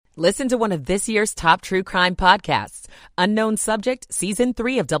Listen to one of this year's top true crime podcasts. Unknown Subject, Season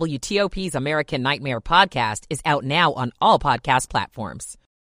 3 of WTOP's American Nightmare podcast is out now on all podcast platforms.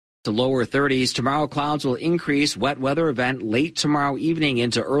 To lower 30s. Tomorrow, clouds will increase. Wet weather event late tomorrow evening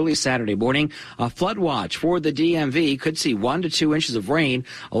into early Saturday morning. A flood watch for the DMV could see 1 to 2 inches of rain,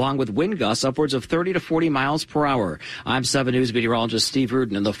 along with wind gusts upwards of 30 to 40 miles per hour. I'm 7 News meteorologist Steve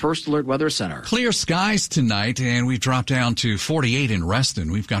Rudin in the First Alert Weather Center. Clear skies tonight, and we've dropped down to 48 in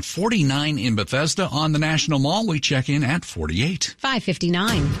Reston. We've got 49 in Bethesda. On the National Mall, we check in at 48.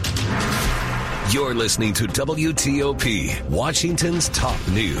 5:59. You're listening to WTOP, Washington's top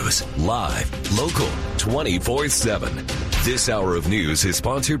news, live, local, 24/7. This hour of news is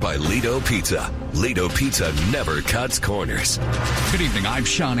sponsored by Lido Pizza. Lido Pizza never cuts corners. Good evening. I'm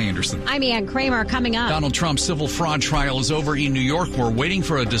Sean Anderson. I'm Ann Kramer. Coming up, Donald Trump's civil fraud trial is over in New York. We're waiting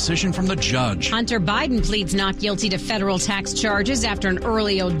for a decision from the judge. Hunter Biden pleads not guilty to federal tax charges after an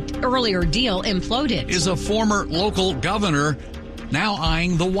earlier deal imploded. Is a former local governor now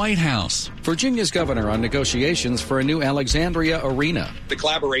eyeing the White House. Virginia's governor on negotiations for a new Alexandria arena. The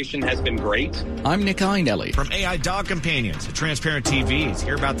collaboration has been great. I'm Nick Einelli. From AI Dog Companions to Transparent TVs,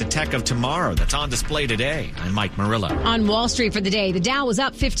 hear about the tech of tomorrow that's on display today. I'm Mike Murillo. On Wall Street for the day, the Dow was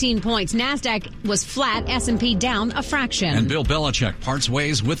up 15 points. NASDAQ was flat, S&P down a fraction. And Bill Belichick parts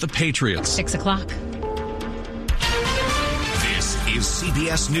ways with the Patriots. 6 o'clock. This is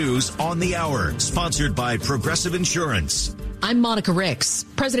CBS News on the Hour, sponsored by Progressive Insurance. I'm Monica Ricks.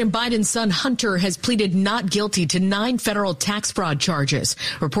 President Biden's son Hunter has pleaded not guilty to 9 federal tax fraud charges.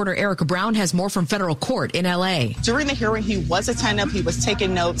 Reporter Erica Brown has more from federal court in L.A. During the hearing, he was attentive. He was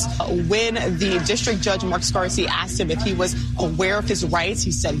taking notes. When the district judge, Mark Scarsey, asked him if he was aware of his rights,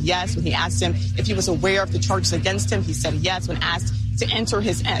 he said yes. When he asked him if he was aware of the charges against him, he said yes. When asked to enter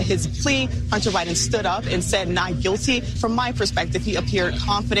his plea, Hunter Biden stood up and said not guilty. From my perspective, he appeared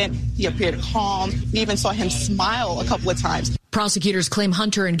confident. He appeared calm. We even saw him smile a couple of times. Prosecutors claim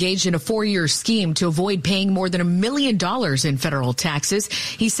Hunter engaged in a 4-year scheme to avoid paying more than $1 million in federal taxes.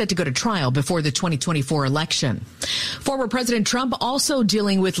 He's set to go to trial before the 2024 election. Former President Trump also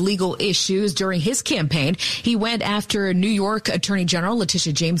dealing with legal issues during his campaign. He went after New York Attorney General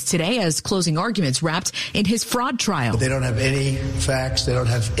Letitia James today as closing arguments wrapped in his fraud trial. They don't have any facts. They don't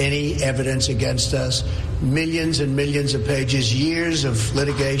have any evidence against us. Millions and millions of pages, years of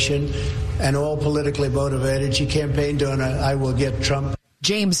litigation, and all politically motivated. She campaigned on I will get Trump.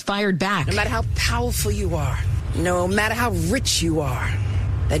 James fired back. No matter how powerful you are, no matter how rich you are,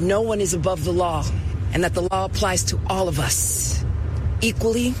 that no one is above the law and that the law applies to all of us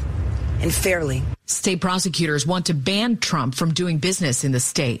equally and fairly. State prosecutors want to ban Trump from doing business in the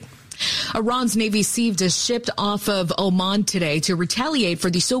state. Iran's Navy seized a ship off of Oman today to retaliate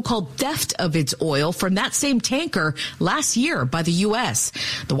for the so-called theft of its oil from that same tanker last year by the U.S.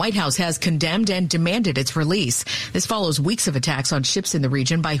 The White House has condemned and demanded its release. This follows weeks of attacks on ships in the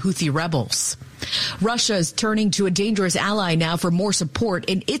region by Houthi rebels. Russia is turning to a dangerous ally now for more support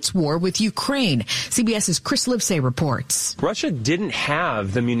in its war with Ukraine. CBS's Chris Livesay reports. Russia didn't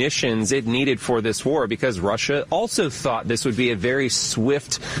have the munitions it needed for this war because Russia also thought this would be a very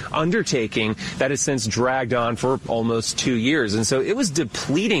swift undertaking that has since dragged on for almost 2 years. And so it was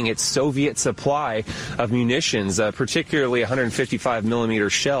depleting its Soviet supply of munitions, particularly 155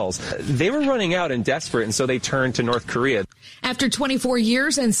 millimeter shells. They were running out and desperate, and so they turned to North Korea. After 24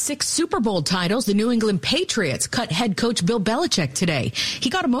 years and 6 Super Bowl titles, the New England Patriots cut head coach Bill Belichick today. He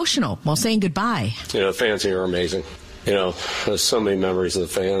got emotional while saying goodbye. You know, fans here are amazing. You know, there's so many memories of the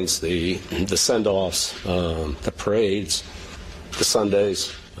fans, the send-offs, the parades, the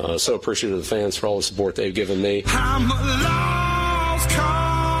Sundays. So appreciative of the fans for all the support they've given me.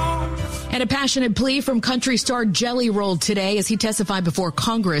 And a passionate plea from country star Jelly Roll today as he testified before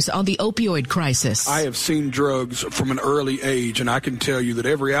Congress on the opioid crisis. I have seen drugs from an early age, and I can tell you that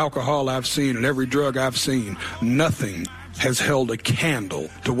every alcohol I've seen and every drug I've seen, nothing has held a candle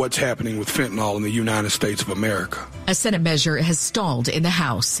to what's happening with fentanyl in the United States of America. A Senate measure has stalled in the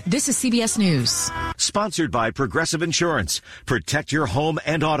House. This is CBS News. Sponsored by Progressive Insurance. Protect your home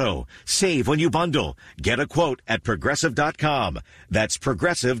and auto. Save when you bundle. Get a quote at Progressive.com. That's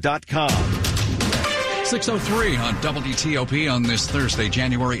Progressive.com. 6:03 on WTOP on this Thursday,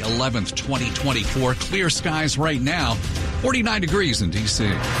 January 11th, 2024. Clear skies right now. 49 degrees in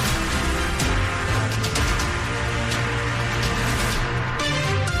D.C.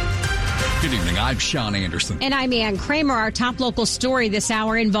 Good evening. I'm Sean Anderson. And I'm Ann Kramer. Our top local story this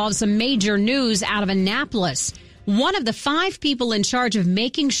hour involves some major news out of Annapolis. One of the 5 people in charge of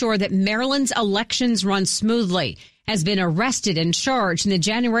making sure that Maryland's elections run smoothly has been arrested and charged in the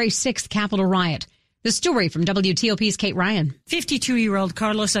January 6th Capitol riot. The story from WTOP's Kate Ryan. 52-year-old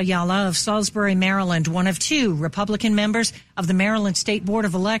Carlos Ayala of Salisbury, Maryland, one of two Republican members of the Maryland State Board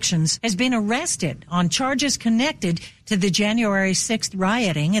of Elections, has been arrested on charges connected to the January 6th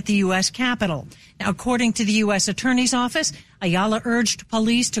rioting at the U.S. Capitol. Now, according to the U.S. Attorney's Office, Ayala urged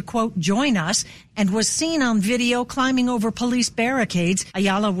police to, quote, join us, and was seen on video climbing over police barricades.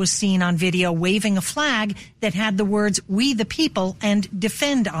 Ayala was seen on video waving a flag that had the words, "We the People" and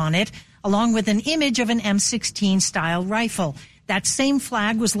 "Defend" on it, along with an image of an M16-style rifle. That same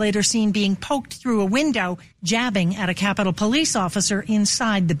flag was later seen being poked through a window, jabbing at a Capitol police officer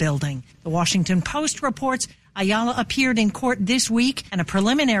inside the building. The Washington Post reports Ayala appeared in court this week, and a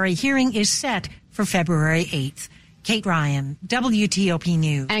preliminary hearing is set for February 8th. Kate Ryan, WTOP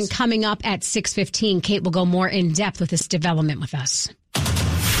News. And coming up at 6:15, Kate will go more in depth with this development with us.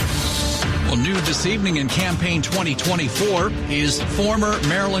 Well, new this evening in campaign 2024 is former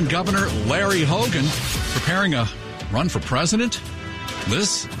Maryland Governor Larry Hogan preparing a run for president.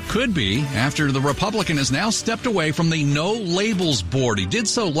 This could be after the Republican has now stepped away from the No Labels Board. He did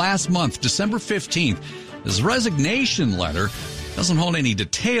so last month, December 15th. His resignation letter doesn't hold any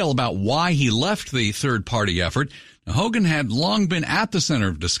detail about why he left the third-party effort. Now, Hogan had long been at the center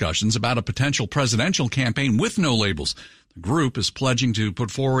of discussions about a potential presidential campaign with no labels. The group is pledging to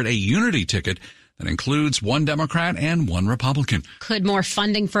put forward a unity ticket that includes one Democrat and one Republican. Could more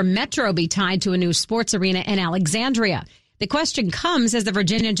funding for Metro be tied to a new sports arena in Alexandria? The question comes as the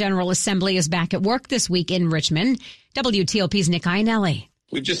Virginia General Assembly is back at work this week in Richmond. WTOP's Nick Iannelli.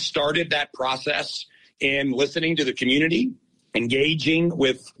 We've just started that process in listening to the community, engaging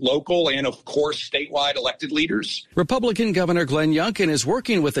with local and, of course, statewide elected leaders. Republican Governor Glenn Youngkin is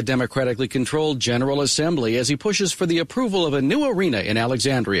working with the democratically controlled General Assembly as he pushes for the approval of a new arena in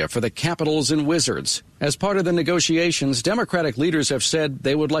Alexandria for the Capitals and Wizards. As part of the negotiations, Democratic leaders have said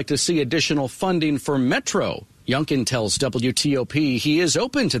they would like to see additional funding for Metro. Youngkin tells WTOP he is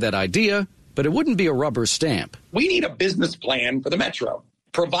open to that idea, but it wouldn't be a rubber stamp. We need a business plan for the Metro.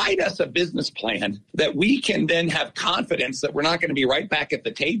 Provide us a business plan that we can then have confidence that we're not going to be right back at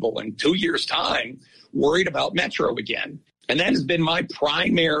the table in 2 years' time worried about Metro again. And that has been my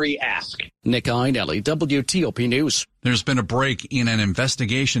primary ask. Nick Iannelli, WTOP News. There's been a break in an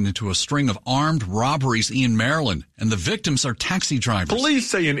investigation into a string of armed robberies in Maryland, and the victims are taxi drivers. Police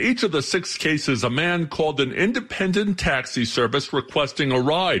say in each of the 6 cases, a man called an independent taxi service requesting a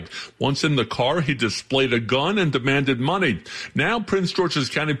ride. Once in the car, he displayed a gun and demanded money. Now, Prince George's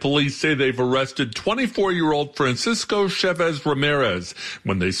County Police say they've arrested 24-year-old Francisco Chavez Ramirez.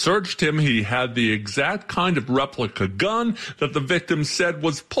 When they searched him, he had the exact kind of replica gun that the victim said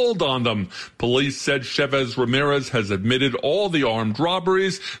was pulled on them. Police said Chavez Ramirez has admitted all the armed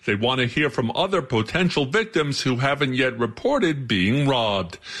robberies. They want to hear from other potential victims who haven't yet reported being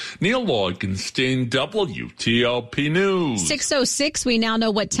robbed. Neil Augenstein, WTOP News. 6:06, we now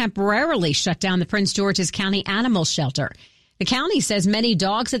know what temporarily shut down the Prince George's County Animal Shelter. The county says many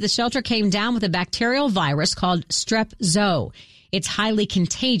dogs at the shelter came down with a bacterial virus called strep zoo. It's highly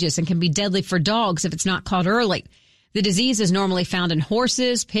contagious and can be deadly for dogs if it's not caught early. The disease is normally found in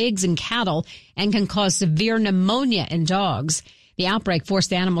horses, pigs, and cattle and can cause severe pneumonia in dogs. The outbreak forced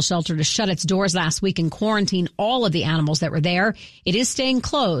the animal shelter to shut its doors last week and quarantine all of the animals that were there. It is staying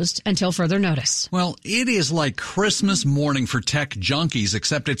closed until further notice. Well, it is like Christmas morning for tech junkies,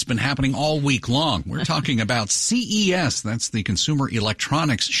 except it's been happening all week long. We're talking about CES. That's the Consumer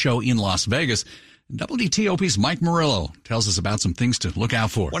Electronics Show in Las Vegas. WTOP's Mike Murillo tells us about some things to look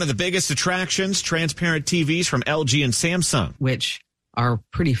out for. One of the biggest attractions, transparent TVs from LG and Samsung, which are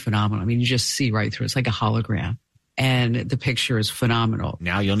pretty phenomenal. I mean, you just see right through. It's like a hologram. And the picture is phenomenal.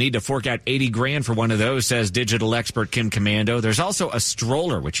 Now you'll need to fork out $80,000 for one of those, says digital expert Kim Commando. There's also a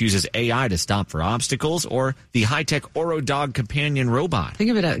stroller, which uses AI to stop for obstacles, or the high-tech Oro Dog companion robot.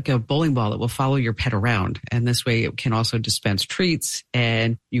 Think of it like a bowling ball that will follow your pet around. And this way it can also dispense treats,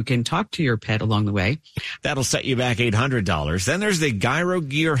 and you can talk to your pet along the way. That'll set you back $800. Then there's the Gyro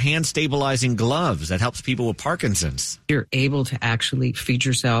Gear hand stabilizing gloves that helps people with Parkinson's. You're able to actually feed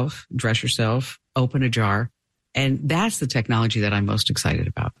yourself, dress yourself, open a jar. And that's the technology that I'm most excited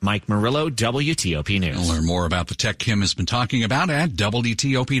about. Mike Murillo, WTOP News. You'll learn more about the tech Kim has been talking about at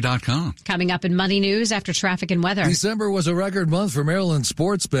WTOP.com. Coming up in Money News after traffic and weather. December was a record month for Maryland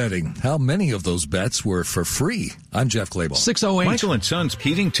sports betting. How many of those bets were for free? I'm Jeff Claiborne. 608. Michael and Son's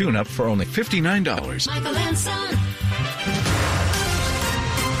heating tune-up for only $59. Michael and Son.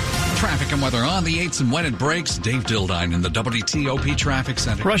 Traffic and weather on the 8s and when it breaks. Dave Dildine in the WTOP Traffic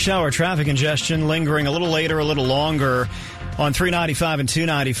Center. Rush hour traffic congestion lingering a little later, a little longer. On 395 and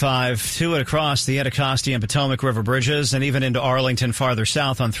 295, to and across the Anacostia and Potomac River bridges, and even into Arlington farther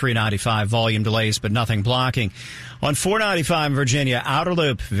south on 395, volume delays, but nothing blocking. On 495 in Virginia, outer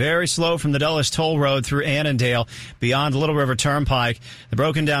loop, very slow from the Dulles Toll Road through Annandale, beyond Little River Turnpike. The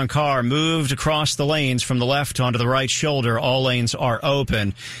broken down car moved across the lanes from the left onto the right shoulder. All lanes are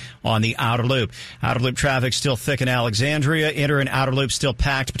open on the outer loop. Outer loop traffic still thick in Alexandria. Inner and outer loop still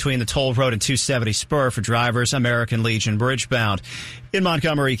packed between the Toll Road and 270 spur for drivers American Legion bridge bound. In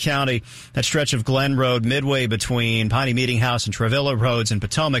Montgomery County, that stretch of Glen Road midway between Piney Meeting House and Travilla Roads in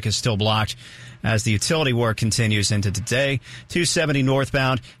Potomac is still blocked as the utility work continues into today. 270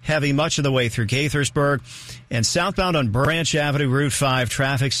 northbound, heavy much of the way through Gaithersburg. And southbound on Branch Avenue, Route 5,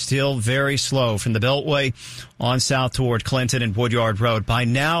 traffic still very slow from the Beltway on south toward Clinton and Woodyard Road. By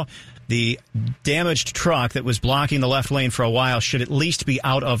now, the damaged truck that was blocking the left lane for a while should at least be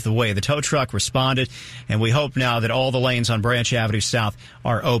out of the way. The tow truck responded, and we hope now that all the lanes on Branch Avenue South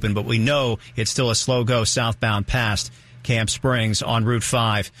are open. But we know it's still a slow go southbound past Camp Springs on Route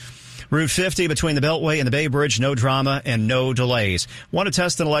 5. Route 50 between the Beltway and the Bay Bridge, no drama and no delays. Want to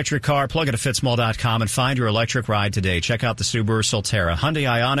test an electric car? Plug it at fitzmall.com and find your electric ride today. Check out the Subaru Solterra, Hyundai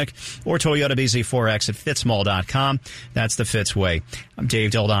Ioniq, or Toyota BZ4X at fitzmall.com. That's the Fitz way. I'm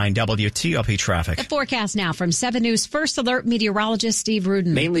Dave Dildine, WTOP Traffic. The forecast now from 7 News First Alert meteorologist Steve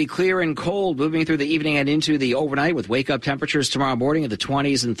Rudin. Mainly clear and cold moving through the evening and into the overnight with wake-up temperatures tomorrow morning in the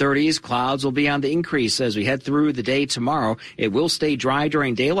 20s and 30s. Clouds will be on the increase as we head through the day tomorrow. It will stay dry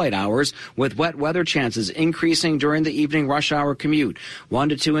during daylight hours, with wet weather chances increasing during the evening rush hour commute. 1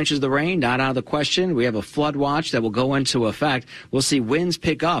 to 2 inches of rain, not out of the question. We have a flood watch that will go into effect. We'll see winds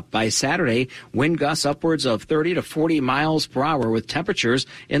pick up by Saturday. Wind gusts upwards of 30 to 40 miles per hour with temperatures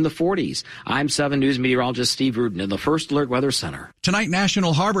in the 40s. I'm 7 News meteorologist Steve Rudin in the First Alert Weather Center. Tonight,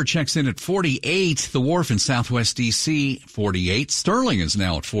 National Harbor checks in at 48. The Wharf in Southwest D.C., 48. Sterling is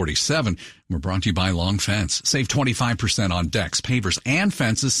now at 47. We're brought to you by Long Fence. Save 25% on decks, pavers, and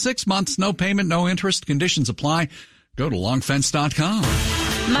fences. 6 months, no payment, no interest. Conditions apply. Go to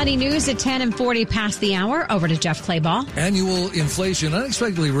longfence.com. Money news at 10 and 40 past the hour. Over to Jeff Clayball. Annual inflation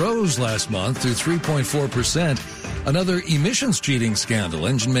unexpectedly rose last month to 3.4%. Another emissions cheating scandal.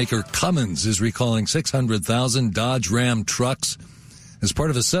 Engine maker Cummins is recalling 600,000 Dodge Ram trucks as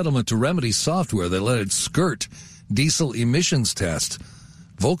part of a settlement to remedy software that let it skirt diesel emissions tests.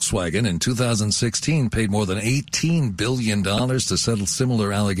 Volkswagen in 2016 paid more than $18 billion to settle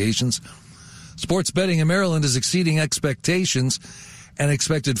similar allegations. Sports betting in Maryland is exceeding expectations. An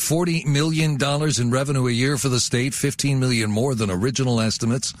expected $40 million in revenue a year for the state, $15 million more than original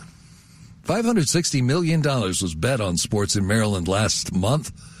estimates. $560 million was bet on sports in Maryland last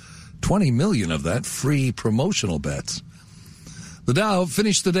month. $20 million of that free promotional bets. The Dow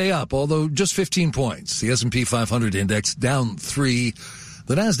finished the day up, although just 15 points. The S&P 500 index down 3.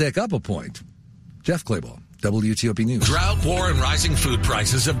 The NASDAQ up a point. Jeff Clayball, WTOP News. Drought, war, and rising food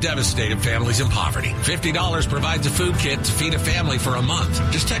prices have devastated families in poverty. $50 provides a food kit to feed a family for a month.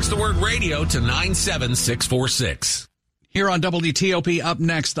 Just text the word radio to 97646. Here on WTOP, up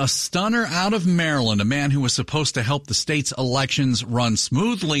next, a stunner out of Maryland. A man who was supposed to help the state's elections run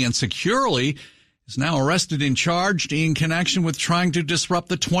smoothly and securely is now arrested and charged in connection with trying to disrupt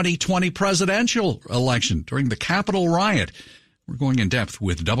the 2020 presidential election during the Capitol riot. We're going in depth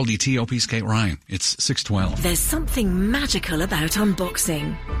with WTOP's Kate Ryan. It's 6:12. There's something magical about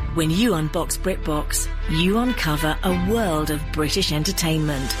unboxing. When you unbox BritBox, you uncover a world of British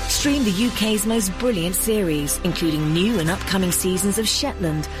entertainment. Stream the UK's most brilliant series, including new and upcoming seasons of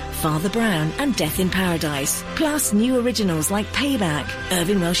Shetland, Father Brown, and Death in Paradise. Plus new originals like Payback,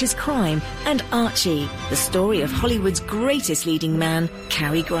 Irving Welsh's Crime, and Archie, the story of Hollywood's greatest leading man,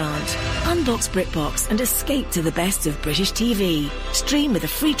 Cary Grant. Unbox BritBox and escape to the best of British TV. Stream with a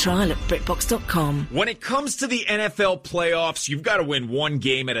free trial at BritBox.com. When it comes to the NFL playoffs, you've got to win one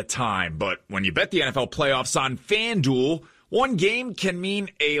game at a time. But when you bet the NFL playoffs on FanDuel, one game can mean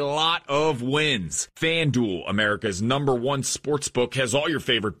a lot of wins. FanDuel, America's #1 sportsbook, has all your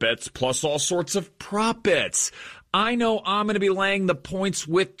favorite bets, plus all sorts of prop bets. I know I'm going to be laying the points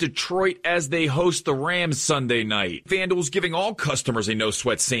with Detroit as they host the Rams Sunday night. FanDuel's giving all customers a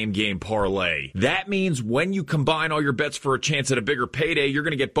no-sweat same-game parlay. That means when you combine all your bets for a chance at a bigger payday, you're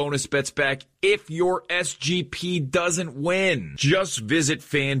going to get bonus bets back if your SGP doesn't win. Just visit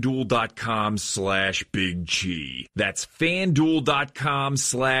FanDuel.com/Big Chi. That's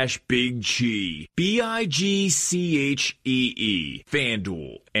FanDuel.com/Big Chi. BIGCHEE.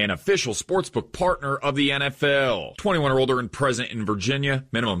 FanDuel, an official sportsbook partner of the NFL. NFL. 21 or older and present in Virginia.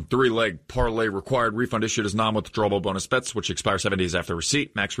 Minimum 3-leg parlay required. Refund issued as non-withdrawable bonus bets, which expire 7 days after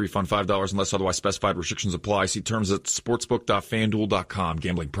receipt. Max refund $5 unless otherwise specified. Restrictions apply. See terms at sportsbook.fanduel.com.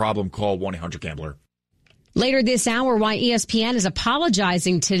 Gambling problem? Call 1-800-GAMBLER. Later this hour, why ESPN is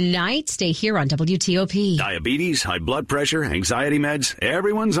apologizing tonight. Stay here on WTOP. Diabetes, high blood pressure, anxiety meds,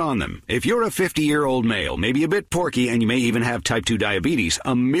 everyone's on them. If you're a 50-year-old male, maybe a bit porky, and you may even have type 2 diabetes,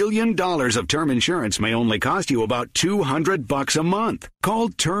 $1 million of term insurance may only cost you about $200 a month. Call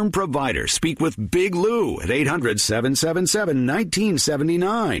Term Provider. Speak with Big Lou at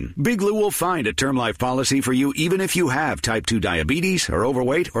 800-777-1979. Big Lou will find a term life policy for you even if you have type 2 diabetes, are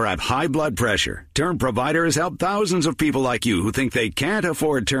overweight, or have high blood pressure. Term Provider has helped thousands of people like you who think they can't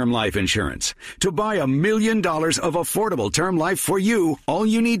afford term life insurance. To buy $1 million of affordable term life for you, all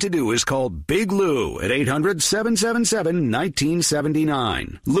you need to do is call Big Lou at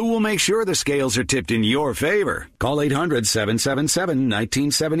 800-777-1979. Lou will make sure the scales are tipped in your favor. Call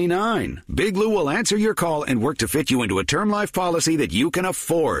 800-777-1979. Big Lou will answer your call and work to fit you into a term life policy that you can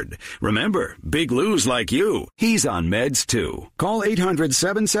afford. Remember, Big Lou's like you. He's on meds too. Call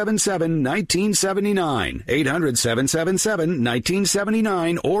 800-777-1979.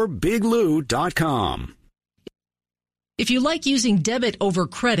 800-777-1979 or biglou.com. If you like using debit over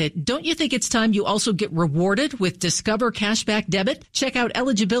credit, don't you think it's time you also get rewarded with Discover Cashback Debit? Check out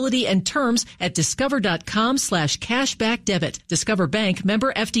eligibility and terms at discover.com/cashback debit. Discover Bank,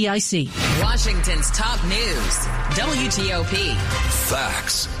 member FDIC. Washington's top news, WTOP.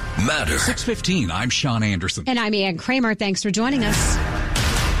 Facts matter. 6:15, I'm Sean Anderson. And I'm Ann Kramer. Thanks for joining us.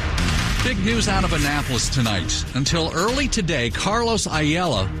 Big news out of Annapolis tonight. Until early today, Carlos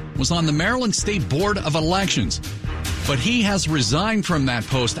Ayala was on the Maryland State Board of Elections. But he has resigned from that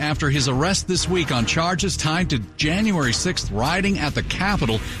post after his arrest this week on charges tied to January 6th rioting at the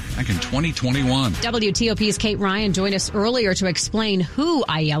Capitol back in 2021. WTOP's Kate Ryan joined us earlier to explain who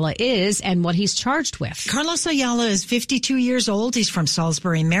Ayala is and what he's charged with. Carlos Ayala is 52 years old. He's from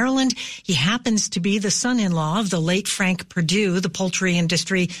Salisbury, Maryland. He happens to be the son-in-law of the late Frank Perdue. The poultry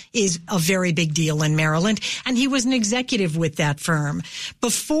industry is a very big deal in Maryland, and he was an executive with that firm.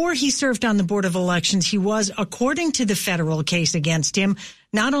 Before he served on the Board of Elections, he was, according to the federal case against him,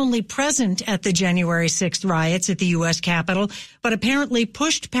 not only present at the January 6th riots at the U.S. Capitol, but apparently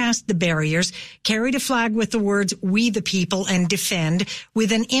pushed past the barriers, carried a flag with the words, "We the People" and "Defend,"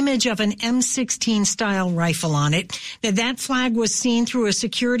 with an image of an M16-style rifle on it. Now, that flag was seen through a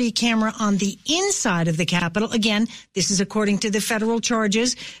security camera on the inside of the Capitol. Again, this is according to the federal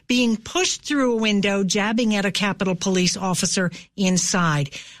charges, being pushed through a window, jabbing at a Capitol police officer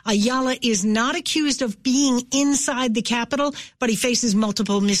inside. Ayala is not accused of being inside the Capitol, but he faces multiple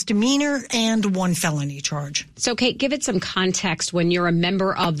misdemeanor and one felony charge. So, Kate, give it some context. When you're a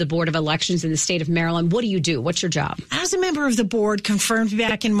member of the Board of Elections in the state of Maryland, what do you do? What's your job? As a member of the board, confirmed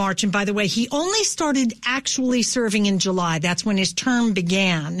back in March, and by the way, he only started actually serving in July. That's when his term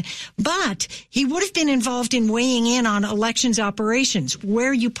began. But he would have been involved in weighing in on elections operations,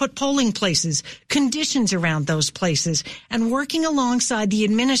 where you put polling places, conditions around those places, and working alongside the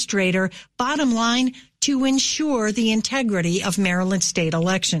administrator, bottom line, to ensure the integrity of Maryland state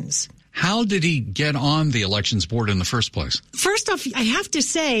elections. How did he get on the elections board in the first place? First off, I have to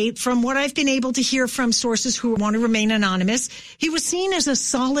say, from what I've been able to hear from sources who want to remain anonymous, he was seen as a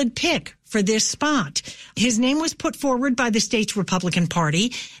solid pick for this spot. His name was put forward by the state's Republican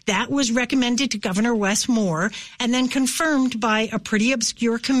Party. That was recommended to Governor Wes Moore and then confirmed by a pretty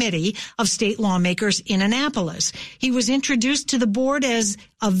obscure committee of state lawmakers in Annapolis. He was introduced to the board as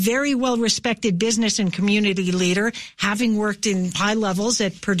a very well-respected business and community leader, having worked in high levels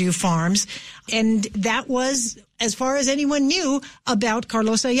at Perdue Farms. And that was, as far as anyone knew, about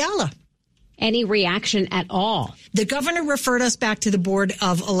Carlos Ayala. Any reaction at all? The governor referred us back to the Board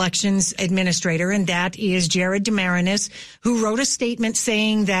of Elections administrator, and that is Jared Demarinis, who wrote a statement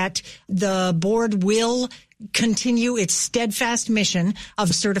saying that the board will continue its steadfast mission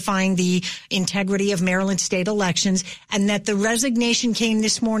of certifying the integrity of Maryland state elections, and that the resignation came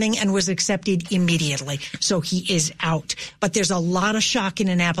this morning and was accepted immediately. So he is out. But there's a lot of shock in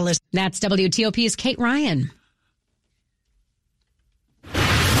Annapolis. That's WTOP's Kate Ryan.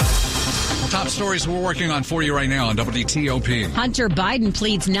 Top stories we're working on for you right now on WTOP. Hunter Biden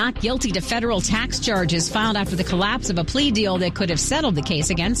pleads not guilty to federal tax charges filed after the collapse of a plea deal that could have settled the case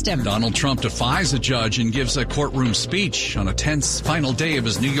against him. Donald Trump defies a judge and gives a courtroom speech on a tense final day of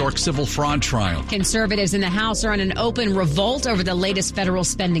his New York civil fraud trial. Conservatives in the House are in an open revolt over the latest federal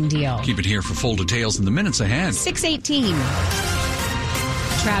spending deal. Keep it here for full details in the minutes ahead. 6:18.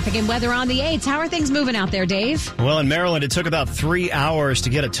 Traffic and weather on the 8s. How are things moving out there, Dave? Well, in Maryland, it took about 3 hours to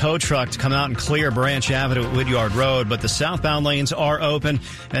get a tow truck to come out and clear Branch Avenue at Woodyard Road, but the southbound lanes are open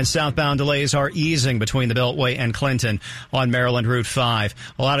and southbound delays are easing between the Beltway and Clinton on Maryland Route 5.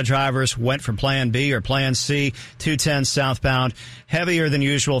 A lot of drivers went for Plan B or Plan C, 210 southbound, heavier than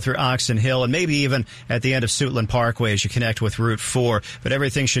usual through Oxon Hill and maybe even at the end of Suitland Parkway as you connect with Route 4, but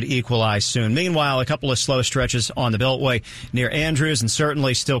everything should equalize soon. Meanwhile, a couple of slow stretches on the Beltway near Andrews and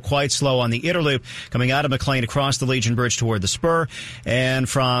certainly still quite slow on the Inner Loop coming out of McLean across the Legion Bridge toward the Spur and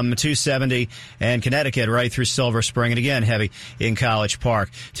from 270 and Connecticut right through Silver Spring and again heavy in College Park.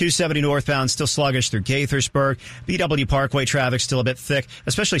 270 northbound still sluggish through Gaithersburg. BW Parkway traffic still a bit thick,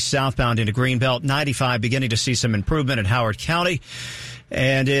 especially southbound into Greenbelt. 95 beginning to see some improvement in Howard County.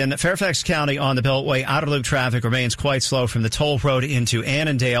 And in Fairfax County on the Beltway, outer loop traffic remains quite slow from the toll road into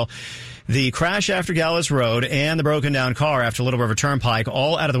Annandale. The crash after Gallows Road and the broken down car after Little River Turnpike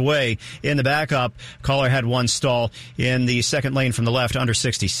all out of the way. In the backup, caller had one stall in the second lane from the left under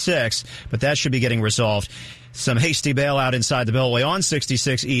 66, but that should be getting resolved. Some hasty bailout inside the Beltway on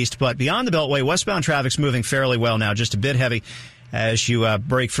 66 East, but beyond the Beltway, westbound traffic's moving fairly well now, just a bit heavy as you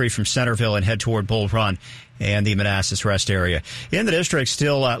break free from Centerville and head toward Bull Run and the Manassas Rest area. In the district,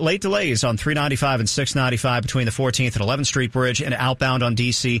 still late delays on 395 and 695 between the 14th and 11th Street Bridge and outbound on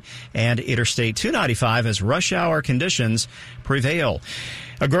D.C. and Interstate 295 as rush hour conditions prevail.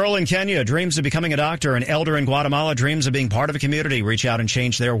 A girl in Kenya dreams of becoming a doctor. An elder in Guatemala dreams of being part of a community. Reach out and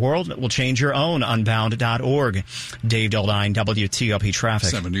change their world. It will change your own. Unbound.org. Dave Dildine, WTOP Traffic.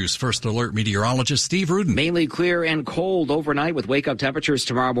 7 News First Alert meteorologist Steve Rudin. Mainly clear and cold overnight with wake-up temperatures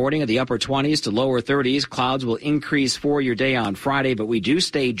tomorrow morning in the upper 20s to lower 30s. Clouds will increase for your day on Friday, but we do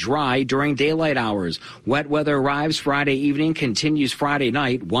stay dry during daylight hours. Wet weather arrives Friday evening, continues Friday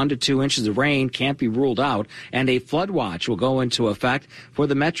night. 1 to 2 inches of rain can't be ruled out, and a flood watch will go into effect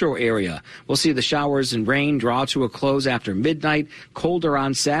for the metro area. We'll see the showers and rain draw to a close after midnight. Colder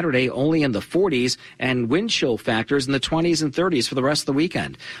on Saturday, only in the 40s, and wind chill factors in the 20s and 30s for the rest of the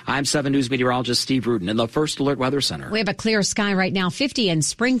weekend. I'm 7 News meteorologist Steve Rudin in the First Alert Weather Center. We have a clear sky right now, 50 in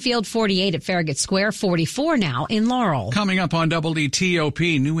Springfield, 48 at Farragut Square, 44 now in Laurel. Coming up on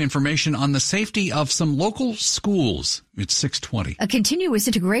WTOP, new information on the safety of some local schools. It's 6:20. A continuous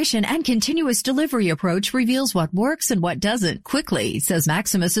integration and continuous delivery approach reveals what works and what doesn't quickly, says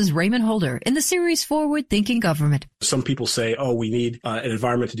Maximus's Raymond Holder in the series Forward Thinking Government. Some people say, we need an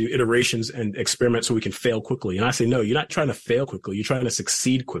environment to do iterations and experiments so we can fail quickly. And I say, no, you're not trying to fail quickly. You're trying to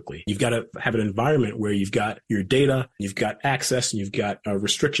succeed quickly. You've got to have an environment where you've got your data, you've got access, and you've got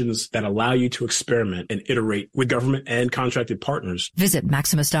restrictions that allow you to experiment and iterate with government and contracted partners. Visit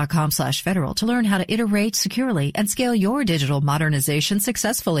maximus.com/federal to learn how to iterate securely and scale your digital modernization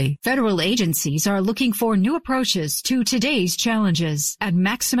successfully. Federal agencies are looking for new approaches to today's challenges. At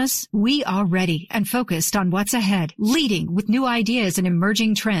Maximus, we are ready and focused on what's ahead, leading with new ideas and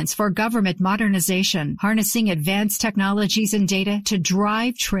emerging trends for government modernization, harnessing advanced technologies and data to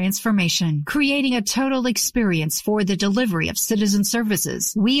drive transformation, creating a total experience for the delivery of citizen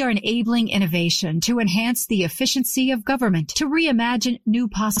services. We are enabling innovation to enhance the efficiency of government, to reimagine new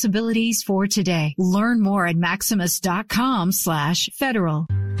possibilities for today. Learn more at maximus.com/federal.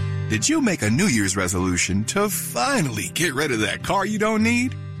 Did you make a New Year's resolution to finally get rid of that car you don't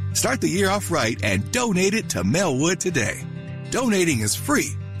need? Start the year off right and donate it to Melwood today. Donating is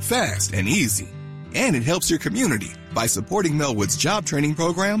free, fast, and easy. And it helps your community by supporting Melwood's job training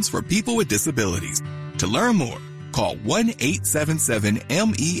programs for people with disabilities. To learn more, call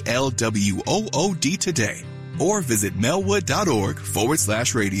 1-877-MELWOOD today or visit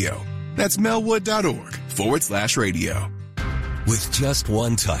melwood.org/radio. That's melwood.org/radio. With just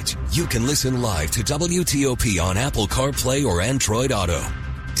one touch, you can listen live to WTOP on Apple CarPlay or Android Auto.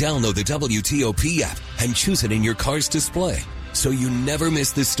 Download the WTOP app and choose it in your car's display so you never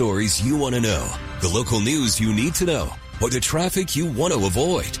miss the stories you want to know, the local news you need to know, or the traffic you want to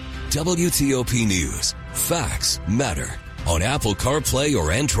avoid. WTOP News. Facts matter. On Apple CarPlay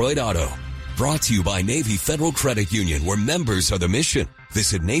or Android Auto. Brought to you by Navy Federal Credit Union, where members are the mission.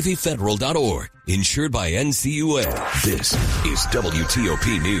 Visit NavyFederal.org. Insured by NCUA. This is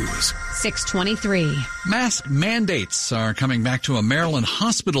WTOP News. 6:23. Mask mandates are coming back to a Maryland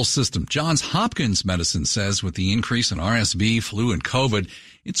hospital system. Johns Hopkins Medicine says with the increase in RSV, flu, and COVID,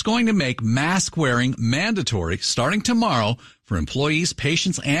 it's going to make mask wearing mandatory starting tomorrow for employees,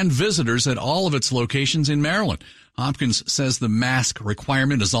 patients, and visitors at all of its locations in Maryland. Hopkins says the mask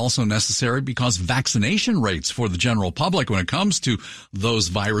requirement is also necessary because vaccination rates for the general public when it comes to those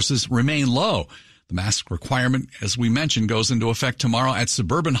viruses remain low. The mask requirement, as we mentioned, goes into effect tomorrow at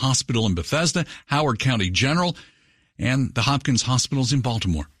Suburban Hospital in Bethesda, Howard County General, and the Hopkins Hospitals in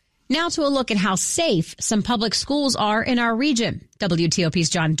Baltimore. Now to a look at how safe some public schools are in our region. WTOP's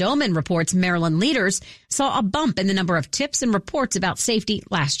John Doman reports Maryland leaders saw a bump in the number of tips and reports about safety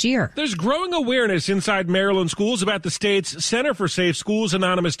last year. There's growing awareness inside Maryland schools about the state's Center for Safe Schools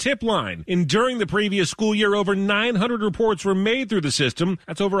anonymous tip line. And during the previous school year, over 900 reports were made through the system.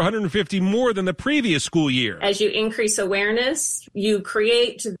 That's over 150 more than the previous school year. As you increase awareness, you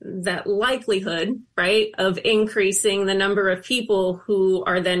create that likelihood, right, of increasing the number of people who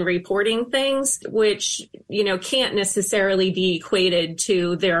are then reporting things, which, can't necessarily be equated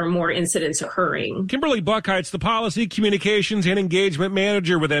to there are more incidents occurring. Kimberly Buckheit's the Policy, Communications, and Engagement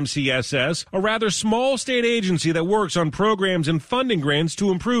Manager with MCSS, a rather small state agency that works on programs and funding grants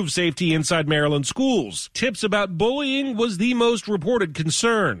to improve safety inside Maryland schools. Tips about bullying was the most reported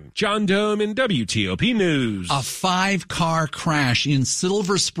concern. John Doman, WTOP News. A 5-car crash in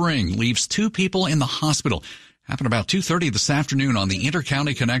Silver Spring leaves 2 people in the hospital. Happened about 2:30 this afternoon on the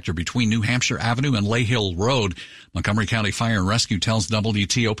Intercounty Connector between New Hampshire Avenue and Lay Hill Road. Montgomery County Fire and Rescue tells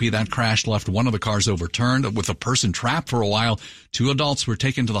WTOP that crash left one of the cars overturned with a person trapped for a while. 2 adults were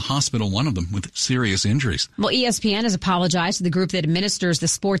taken to the hospital, one of them with serious injuries. Well, ESPN has apologized to the group that administers the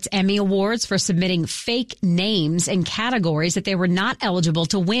Sports Emmy Awards for submitting fake names in categories that they were not eligible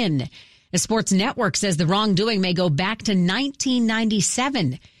to win. The Sports Network says the wrongdoing may go back to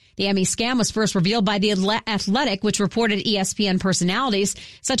 1997. The Emmy scam was first revealed by The Athletic, which reported ESPN personalities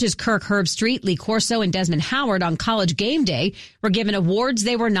such as Kirk Herbstreit, Lee Corso, and Desmond Howard on College Game Day were given awards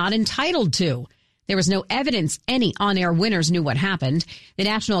they were not entitled to. There was no evidence any on-air winners knew what happened. The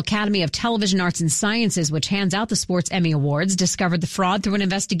National Academy of Television Arts and Sciences, which hands out the Sports Emmy Awards, discovered the fraud through an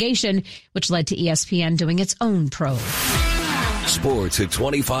investigation, which led to ESPN doing its own probe. Sports at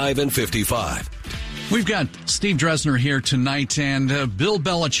 25 and 55. We've got Steve Dresner here tonight, and Bill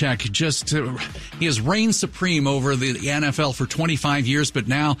Belichick he has reigned supreme over the NFL for 25 years, but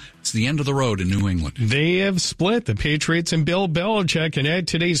now it's the end of the road in New England. They have split, the Patriots and Bill Belichick, and at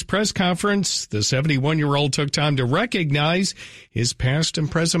today's press conference, the 71-year-old took time to recognize his past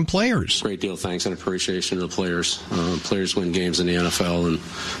and present players. Great deal of thanks and appreciation to the players. Players win games in the NFL, and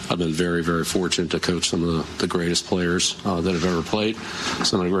I've been very, very fortunate to coach some of the greatest players that have ever played,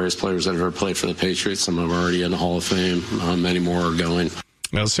 some of the greatest players that have ever played for the Patriots. Some of them are already in the Hall of Fame. Many more are going.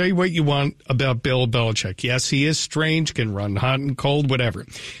 Now, say what you want about Bill Belichick. Yes, he is strange, can run hot and cold, whatever.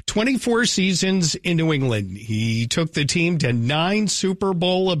 24 seasons in New England. He took the team to 9 Super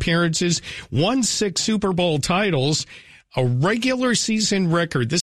Bowl appearances, won 6 Super Bowl titles, a regular season record. This